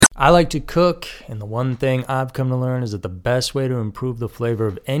I like to cook, and the one thing I've come to learn is that the best way to improve the flavor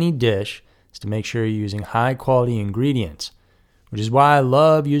of any dish is to make sure you're using high-quality ingredients, which is why I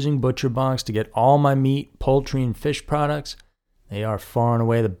love using ButcherBox to get all my meat, poultry, and fish products. They are far and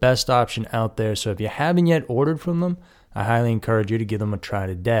away the best option out there, so if you haven't yet ordered from them, I highly encourage you to give them a try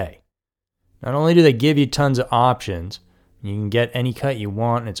today. Not only do they give you tons of options, you can get any cut you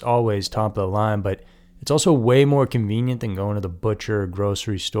want, and it's always top of the line, but it's also way more convenient than going to the butcher or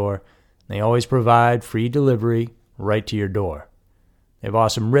grocery store. They always provide free delivery right to your door. They have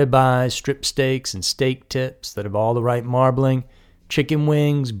awesome ribeyes, strip steaks, and steak tips that have all the right marbling, chicken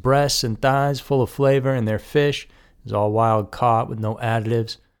wings, breasts, and thighs full of flavor, and their fish is all wild caught with no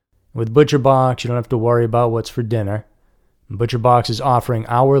additives. With ButcherBox, you don't have to worry about what's for dinner. ButcherBox is offering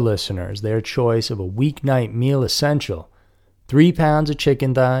our listeners their choice of a weeknight meal essential: 3 pounds of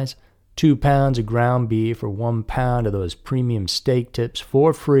chicken thighs, 2 pounds of ground beef, or 1 pound of those premium steak tips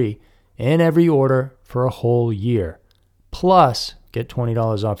for free in every order for a whole year. Plus, get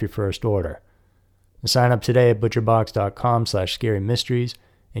 $20 off your first order. Sign up today at butcherbox.com/scarymysteries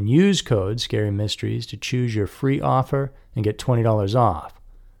and use code ScaryMysteries to choose your free offer and get $20 off.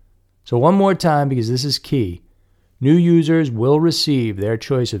 So one more time, because this is key, new users will receive their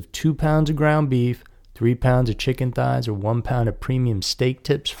choice of 2 pounds of ground beef, 3 pounds of chicken thighs, or 1 pound of premium steak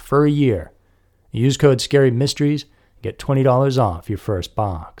tips for a year. Use code ScaryMysteries and get $20 off your first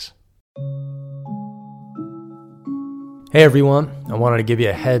box. Hey everyone, I wanted to give you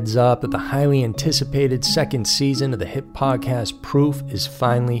a heads up that the highly anticipated second season of the hit podcast Proof is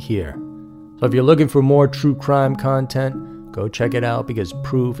finally here. So if you're looking for more true crime content, go check it out, because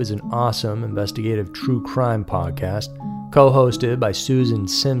Proof is an awesome investigative true crime podcast co-hosted by Susan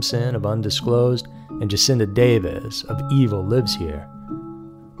Simpson of Undisclosed and Jacinda Davis of Evil Lives Here.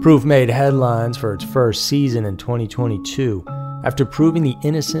 Proof made headlines for its first season in 2022 after proving the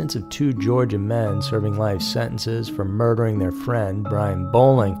innocence of 2 Georgia men serving life sentences for murdering their friend Brian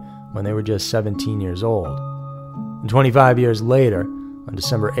Bowling when they were just 17 years old. And 25 years later, on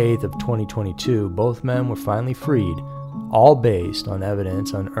December 8th of 2022, both men were finally freed, all based on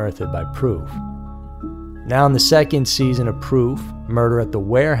evidence unearthed by Proof. Now in the second season of Proof, Murder at the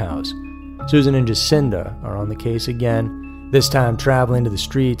Warehouse, Susan and Jacinda are on the case again, this time traveling to the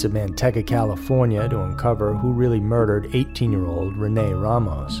streets of Manteca, California to uncover who really murdered 18-year-old Renee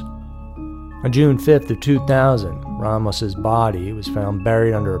Ramos. On June 5th of 2000, Ramos's body was found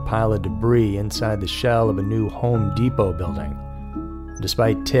buried under a pile of debris inside the shell of a new Home Depot building.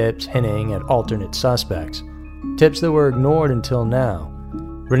 Despite tips hinting at alternate suspects, tips that were ignored until now,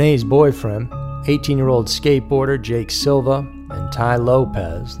 Renee's boyfriend, 18-year-old skateboarder Jake Silva, and Ty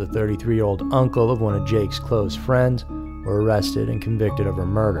Lopez, the 33-year-old uncle of one of Jake's close friends, were arrested and convicted of her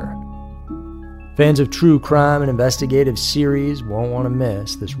murder. Fans of true crime and investigative series won't want to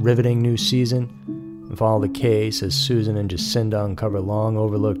miss this riveting new season and follow the case as Susan and Jacinda uncover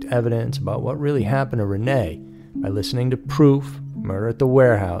long-overlooked evidence about what really happened to Renee by listening to Proof, Murder at the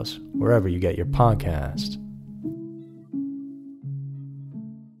Warehouse, wherever you get your podcasts.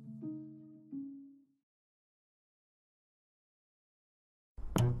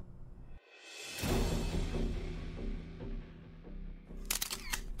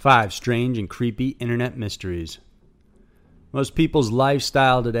 Five strange and creepy internet mysteries. Most people's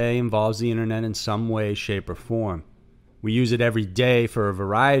lifestyle today involves the internet in some way, shape, or form. We use it every day for a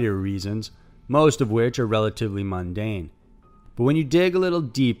variety of reasons, most of which are relatively mundane. But when you dig a little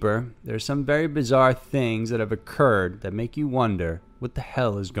deeper, there are some very bizarre things that have occurred that make you wonder what the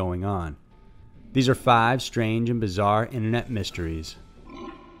hell is going on. These are 5 strange and bizarre internet mysteries.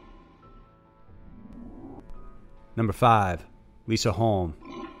 Number 5. Lisa Holm.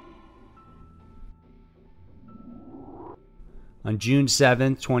 On June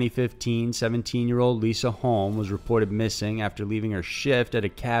 7, 2015, 17-year-old Lisa Holm was reported missing after leaving her shift at a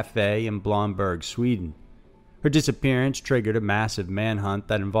cafe in Blomberg, Sweden. Her disappearance triggered a massive manhunt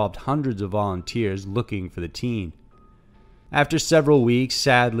that involved hundreds of volunteers looking for the teen. After several weeks,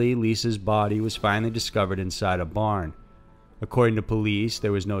 sadly, Lisa's body was finally discovered inside a barn. According to police,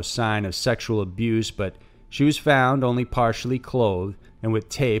 there was no sign of sexual abuse, but she was found only partially clothed and with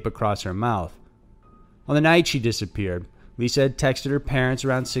tape across her mouth. On the night she disappeared, Lisa had texted her parents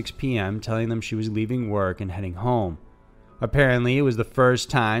around 6 p.m. telling them she was leaving work and heading home. Apparently, it was the first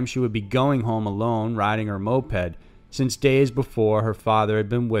time she would be going home alone riding her moped, since days before her father had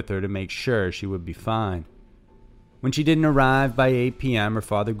been with her to make sure she would be fine. When she didn't arrive by 8 p.m., her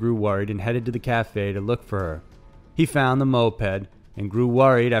father grew worried and headed to the cafe to look for her. He found the moped and grew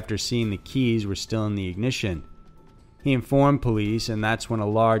worried after seeing the keys were still in the ignition. He informed police, and that's when a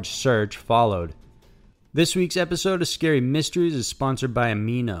large search followed. This week's episode of Scary Mysteries is sponsored by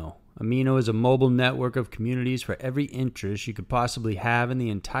Amino. Amino is a mobile network of communities for every interest you could possibly have in the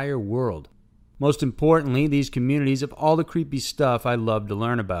entire world. Most importantly, these communities have all the creepy stuff I love to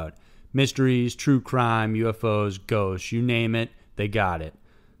learn about. Mysteries, true crime, UFOs, ghosts, you name it, they got it.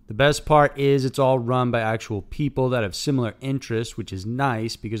 The best part is it's all run by actual people that have similar interests, which is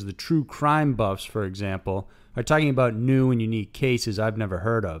nice because the true crime buffs, for example, are talking about new and unique cases I've never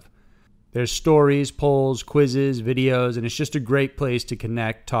heard of. There's stories, polls, quizzes, videos, and it's just a great place to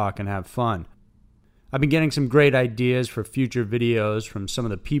connect, talk, and have fun. I've been getting some great ideas for future videos from some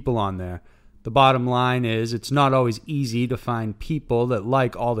of the people on there. The bottom line is it's not always easy to find people that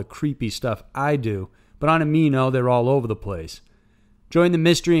like all the creepy stuff I do, but on Amino, they're all over the place. Join the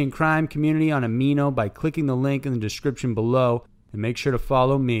mystery and crime community on Amino by clicking the link in the description below, and make sure to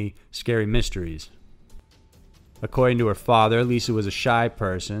follow me, Scary Mysteries. According to her father, Lisa was a shy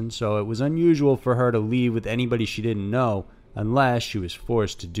person, so it was unusual for her to leave with anybody she didn't know unless she was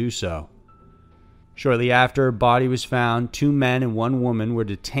forced to do so. Shortly after her body was found, 2 men and 1 woman were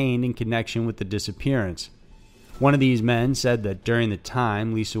detained in connection with the disappearance. One of these men said that during the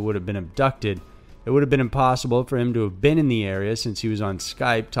time Lisa would have been abducted, it would have been impossible for him to have been in the area since he was on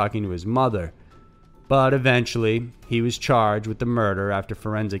Skype talking to his mother. But eventually, he was charged with the murder after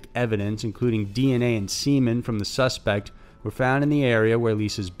forensic evidence, including DNA and semen from the suspect, were found in the area where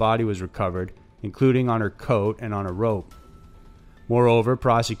Lisa's body was recovered, including on her coat and on a rope. Moreover,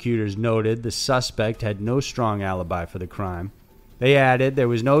 prosecutors noted the suspect had no strong alibi for the crime. They added there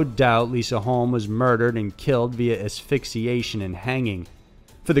was no doubt Lisa Holm was murdered and killed via asphyxiation and hanging.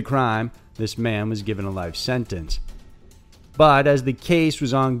 For the crime, this man was given a life sentence. But as the case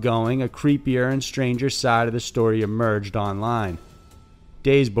was ongoing, a creepier and stranger side of the story emerged online.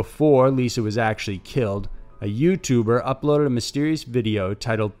 Days before Lisa was actually killed, a YouTuber uploaded a mysterious video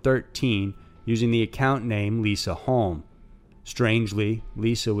titled 13 using the account name Lisa Holm. Strangely,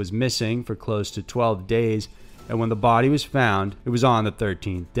 Lisa was missing for close to 12 days, and when the body was found, it was on the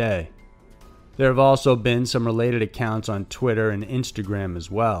 13th day. There have also been some related accounts on Twitter and Instagram as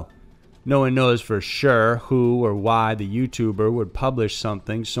well. No one knows for sure who or why the YouTuber would publish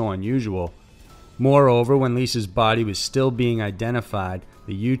something so unusual. Moreover, when Lisa's body was still being identified,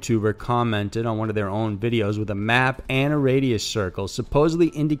 the YouTuber commented on one of their own videos with a map and a radius circle, supposedly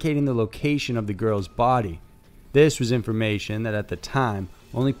indicating the location of the girl's body. This was information that at the time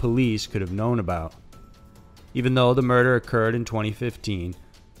only police could have known about. Even though the murder occurred in 2015,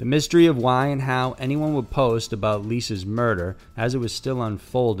 the mystery of why and how anyone would post about Lisa's murder as it was still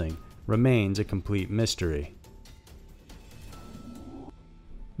unfolding remains a complete mystery.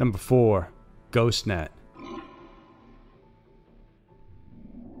 Number 4. GhostNet.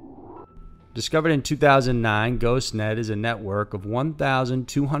 Discovered in 2009, GhostNet is a network of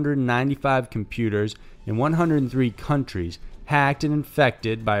 1,295 computers in 103 countries hacked and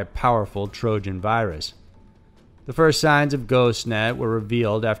infected by a powerful Trojan virus. The first signs of GhostNet were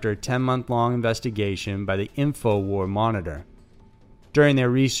revealed after a 10-month-long investigation by the InfoWar Monitor. During their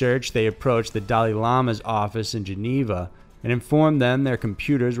research, they approached the Dalai Lama's office in Geneva and informed them their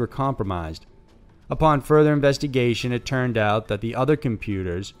computers were compromised. Upon further investigation, it turned out that the other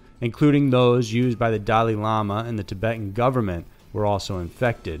computers, including those used by the Dalai Lama and the Tibetan government, were also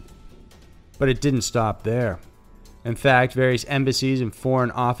infected. But it didn't stop there. In fact, various embassies and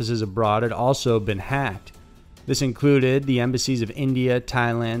foreign offices abroad had also been hacked. This included the embassies of India,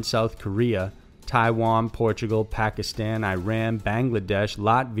 Thailand, South Korea, Taiwan, Portugal, Pakistan, Iran, Bangladesh,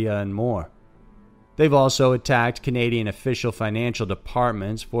 Latvia, and more. They've also attacked Canadian official financial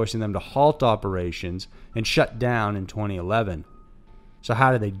departments, forcing them to halt operations and shut down in 2011. So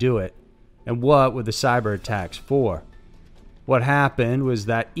how did they do it? And what were the cyber attacks for? What happened was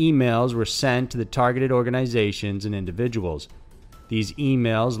that emails were sent to the targeted organizations and individuals. These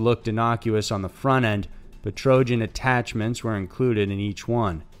emails looked innocuous on the front end, but Trojan attachments were included in each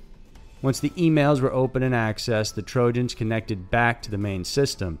one. Once the emails were opened and accessed, the Trojans connected back to the main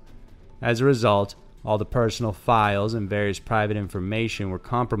system. As a result, all the personal files and various private information were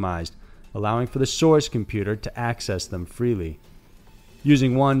compromised, allowing for the source computer to access them freely.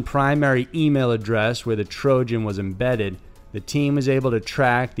 Using one primary email address where the Trojan was embedded, the team was able to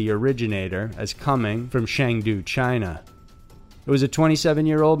track the originator as coming from Chengdu, China. It was a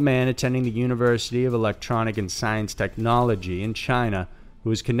 27-year-old man attending the University of Electronic and Science Technology in China who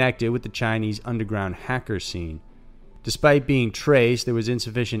was connected with the Chinese underground hacker scene. Despite being traced, there was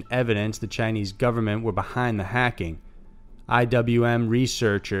insufficient evidence the Chinese government were behind the hacking. IWM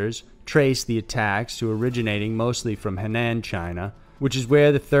researchers traced the attacks to originating mostly from Henan, China, which is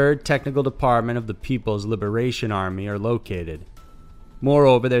where the 3rd Technical Department of the People's Liberation Army are located.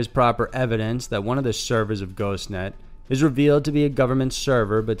 Moreover, there's proper evidence that one of the servers of GhostNet is revealed to be a government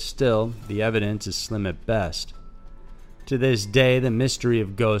server, but still, the evidence is slim at best. To this day, the mystery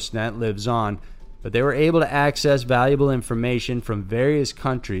of GhostNet lives on, but they were able to access valuable information from various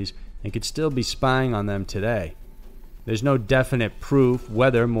countries and could still be spying on them today. There's no definite proof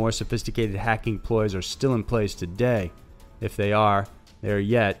whether more sophisticated hacking ploys are still in place today. If they are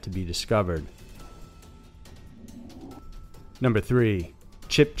yet to be discovered. Number 3.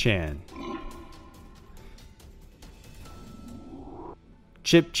 ChipChan.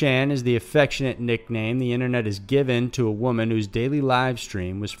 ChipChan is the affectionate nickname the internet has given to a woman whose daily live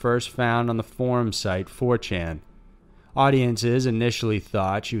stream was first found on the forum site 4chan. Audiences initially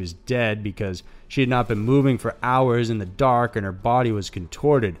thought she was dead because she had not been moving for hours in the dark and her body was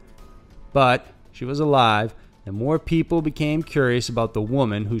contorted. But she was alive, and more people became curious about the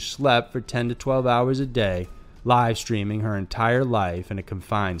woman who slept for 10 to 12 hours a day, live streaming her entire life in a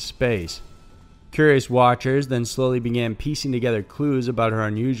confined space. Curious watchers then slowly began piecing together clues about her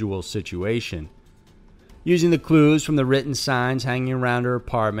unusual situation. Using the clues from the written signs hanging around her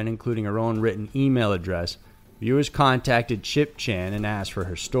apartment, including her own written email address, viewers contacted ChipChan and asked for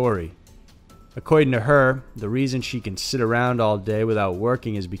her story. According to her, the reason she can sit around all day without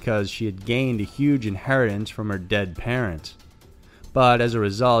working is because she had gained a huge inheritance from her dead parents. But as a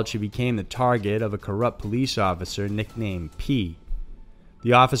result, she became the target of a corrupt police officer nicknamed P.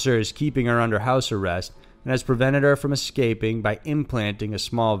 The officer is keeping her under house arrest and has prevented her from escaping by implanting a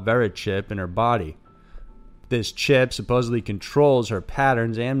small Verichip in her body. This chip supposedly controls her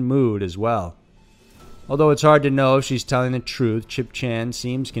patterns and mood as well. Although it's hard to know if she's telling the truth, ChipChan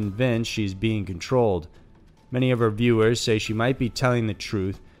seems convinced she's being controlled. Many of her viewers say she might be telling the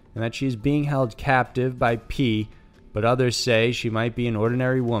truth and that she is being held captive by P, but others say she might be an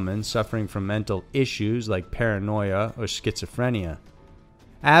ordinary woman suffering from mental issues like paranoia or schizophrenia.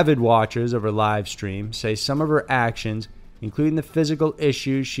 Avid watchers of her live stream say some of her actions, including the physical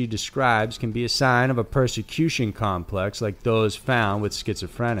issues she describes, can be a sign of a persecution complex like those found with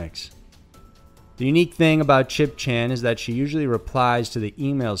schizophrenics. The unique thing about ChipChan is that she usually replies to the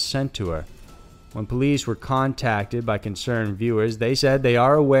emails sent to her. When police were contacted by concerned viewers, they said they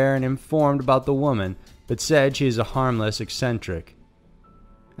are aware and informed about the woman, but said she is a harmless eccentric.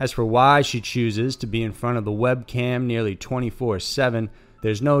 As for why she chooses to be in front of the webcam nearly 24/7,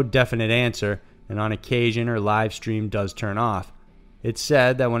 there's no definite answer, and on occasion her live stream does turn off. It's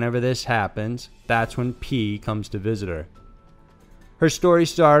said that whenever this happens, that's when P comes to visit her. Her story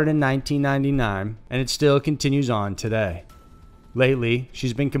started in 1999, and it still continues on today. Lately,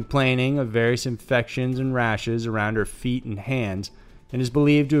 she's been complaining of various infections and rashes around her feet and hands, and is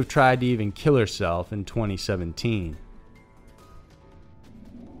believed to have tried to even kill herself in 2017.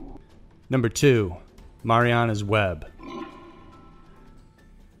 Number 2. Mariana's Web.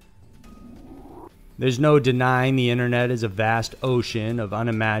 There's no denying the internet is a vast ocean of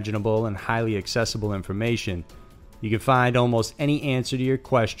unimaginable and highly accessible information. You can find almost any answer to your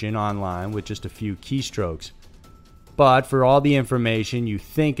question online with just a few keystrokes. But for all the information you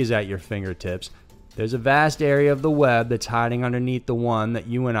think is at your fingertips, there's a vast area of the web that's hiding underneath the one that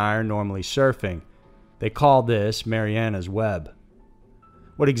you and I are normally surfing. They call this Mariana's Web.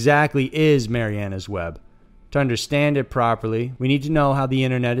 What exactly is Mariana's Web? To understand it properly, we need to know how the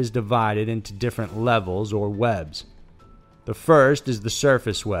internet is divided into different levels or webs. The first is the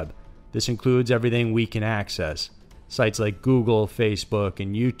surface web. This includes everything we can access. Sites like Google, Facebook,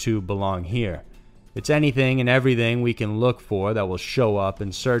 and YouTube belong here. It's anything and everything we can look for that will show up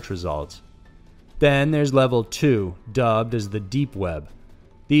in search results. Then there's level 2, dubbed as the deep web.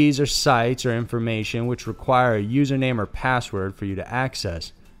 These are sites or information which require a username or password for you to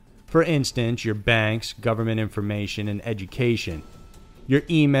access. For instance, your banks, government information, and education. Your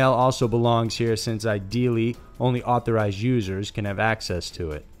email also belongs here since ideally only authorized users can have access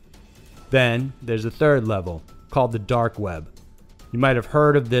to it. Then there's a third level, called the dark web. You might have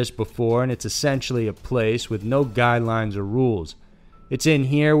heard of this before, and it's essentially a place with no guidelines or rules. It's in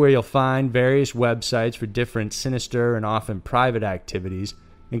here where you'll find various websites for different sinister and often private activities,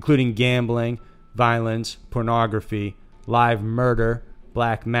 including gambling, violence, pornography, live murder,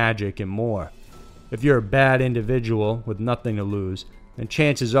 black magic, and more. If you're a bad individual with nothing to lose, then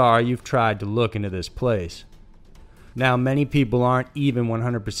chances are you've tried to look into this place. Now, many people aren't even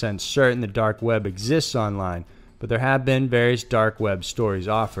 100% certain the dark web exists online, but there have been various dark web stories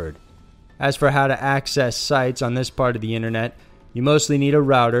offered. As for how to access sites on this part of the internet, you mostly need a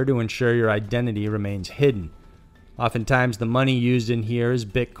router to ensure your identity remains hidden. Oftentimes the money used in here is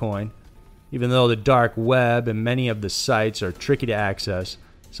Bitcoin. Even though the dark web and many of the sites are tricky to access,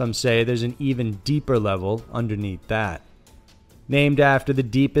 some say there's an even deeper level underneath that. Named after the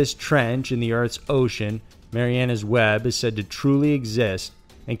deepest trench in the Earth's ocean, Mariana's Web is said to truly exist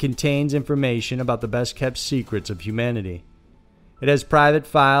and contains information about the best-kept secrets of humanity. It has private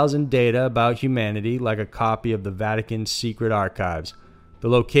files and data about humanity, like a copy of the Vatican's secret archives, the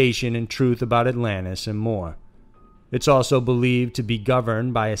location and truth about Atlantis, and more. It's also believed to be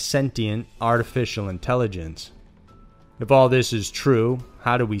governed by a sentient artificial intelligence. If all this is true,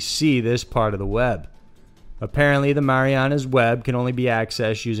 how do we see this part of the web? Apparently, the Mariana's Web can only be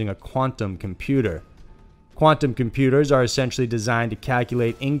accessed using a quantum computer. Quantum computers are essentially designed to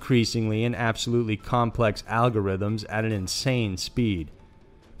calculate increasingly and absolutely complex algorithms at an insane speed.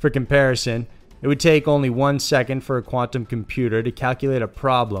 For comparison, it would take only 1 second for a quantum computer to calculate a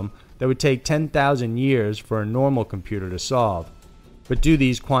problem that would take 10,000 years for a normal computer to solve. But do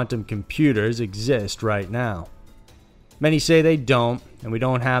these quantum computers exist right now? Many say they don't, and we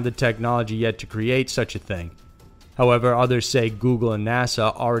don't have the technology yet to create such a thing. However, others say Google and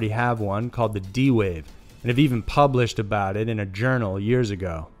NASA already have one called the D-Wave, and have even published about it in a journal years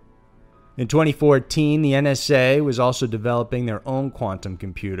ago. In 2014, the NSA was also developing their own quantum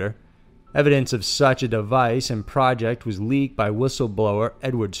computer. Evidence of such a device and project was leaked by whistleblower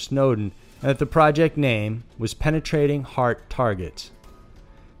Edward Snowden, and that the project name was Penetrating Heart Targets.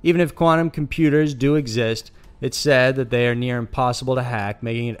 Even if quantum computers do exist, it's said that they are near impossible to hack,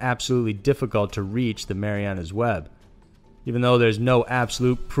 making it absolutely difficult to reach the Mariana's Web. Even though there's no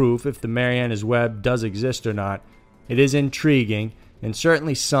absolute proof if the Mariana's Web does exist or not, it is intriguing and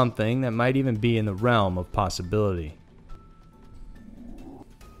certainly something that might even be in the realm of possibility.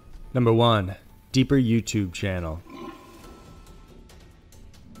 Number 1. Deeper YouTube channel.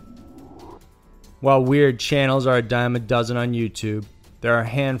 While weird channels are a dime a dozen on YouTube, there are a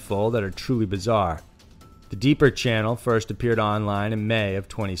handful that are truly bizarre. The Deeper channel first appeared online in May of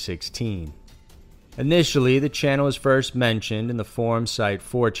 2016. Initially, the channel was first mentioned in the forum site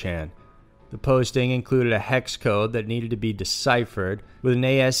 4chan. The posting included a hex code that needed to be deciphered with an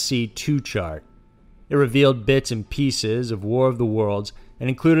ASC2 chart. It revealed bits and pieces of War of the Worlds and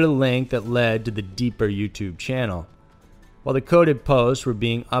included a link that led to the Deeper YouTube channel. While the coded posts were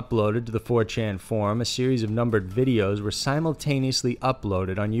being uploaded to the 4chan forum, a series of numbered videos were simultaneously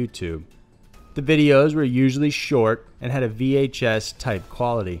uploaded on YouTube. The videos were usually short and had a VHS-type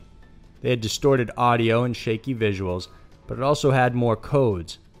quality. They had distorted audio and shaky visuals, but it also had more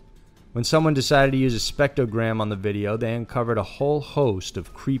codes. When someone decided to use a spectrogram on the video, they uncovered a whole host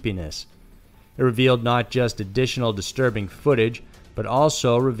of creepiness. It revealed not just additional disturbing footage, but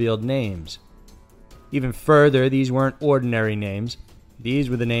also revealed names. Even further, these weren't ordinary names. These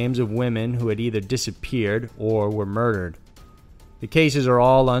were the names of women who had either disappeared or were murdered. The cases are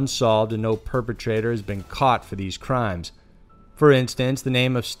all unsolved and no perpetrator has been caught for these crimes. For instance, the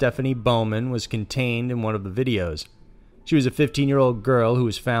name of Stephanie Bowman was contained in one of the videos. She was a 15-year-old girl who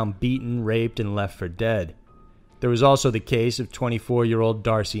was found beaten, raped, and left for dead. There was also the case of 24-year-old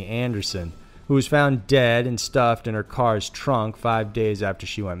Darcy Anderson, who was found dead and stuffed in her car's trunk 5 days after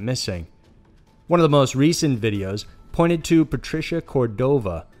she went missing. One of the most recent videos pointed to Patricia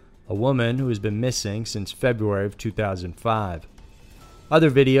Cordova, a woman who has been missing since February of 2005. Other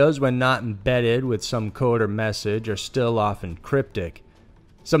videos, when not embedded with some code or message, are still often cryptic.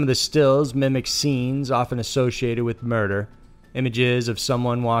 Some of the stills mimic scenes often associated with murder, images of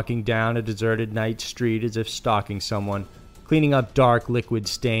someone walking down a deserted night street as if stalking someone, cleaning up dark liquid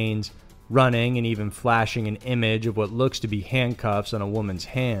stains, running, and even flashing an image of what looks to be handcuffs on a woman's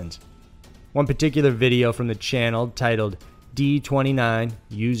hands. One particular video from the channel, titled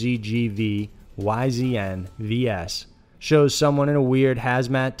D29UZGVYZNVS, shows someone in a weird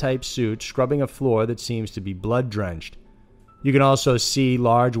hazmat-type suit scrubbing a floor that seems to be blood-drenched. You can also see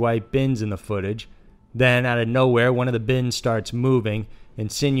large white bins in the footage. Then, out of nowhere, one of the bins starts moving,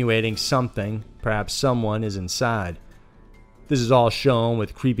 insinuating something, perhaps someone, is inside. This is all shown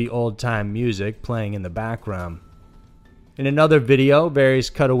with creepy old-time music playing in the background. In another video,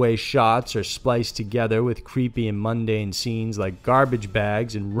 various cutaway shots are spliced together with creepy and mundane scenes like garbage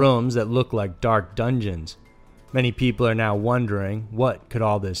bags and rooms that look like dark dungeons. Many people are now wondering, what could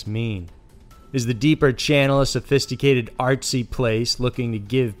all this mean? Is the Deeper channel a sophisticated artsy place looking to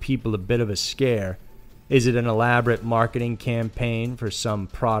give people a bit of a scare? Is it an elaborate marketing campaign for some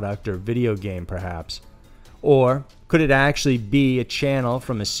product or video game perhaps? Or could it actually be a channel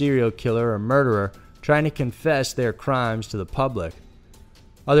from a serial killer or murderer trying to confess their crimes to the public?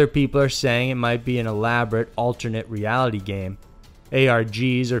 Other people are saying it might be an elaborate alternate reality game.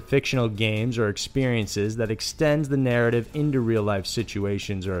 ARGs are fictional games or experiences that extends the narrative into real-life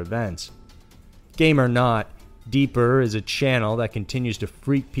situations or events. Game or not, Deeper is a channel that continues to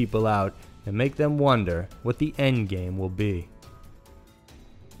freak people out and make them wonder what the end game will be.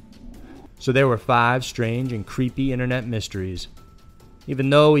 So there were 5 strange and creepy internet mysteries.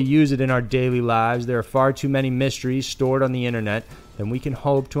 Even though we use it in our daily lives, there are far too many mysteries stored on the internet than we can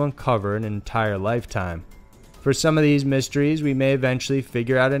hope to uncover in an entire lifetime. For some of these mysteries, we may eventually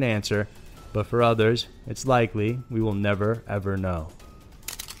figure out an answer, but for others, it's likely we will never ever know.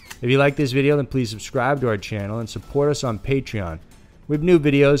 If you like this video, then please subscribe to our channel and support us on Patreon. We have new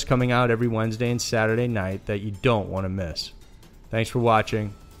videos coming out every Wednesday and Saturday night that you don't want to miss. Thanks for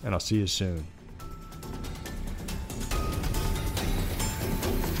watching, and I'll see you soon.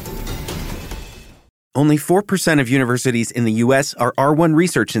 Only 4% of universities in the U.S. are R1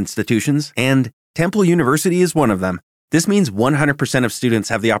 research institutions, and Temple University is one of them. This means 100% of students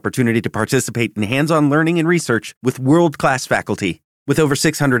have the opportunity to participate in hands-on learning and research with world-class faculty. With over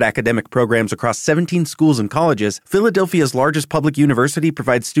 600 academic programs across 17 schools and colleges, Philadelphia's largest public university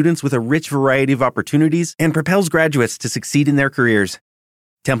provides students with a rich variety of opportunities and propels graduates to succeed in their careers.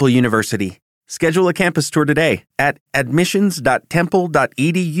 Temple University. Schedule a campus tour today at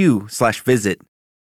admissions.temple.edu/visit.